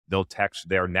they'll text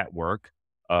their network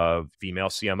of female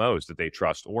CMOs that they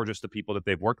trust, or just the people that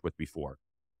they've worked with before.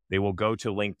 They will go to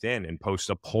LinkedIn and post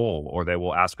a poll, or they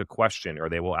will ask a question, or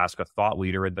they will ask a thought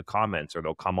leader in the comments, or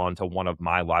they'll come on to one of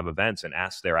my live events and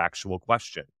ask their actual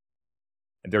question.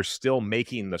 And they're still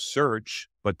making the search,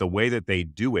 but the way that they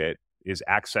do it is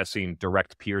accessing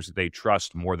direct peers that they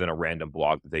trust more than a random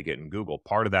blog that they get in Google.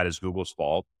 Part of that is Google's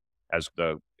fault, as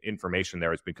the information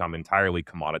there has become entirely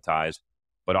commoditized.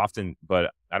 But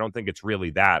I don't think it's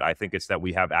really that. I think it's that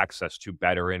we have access to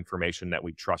better information that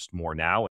we trust more now.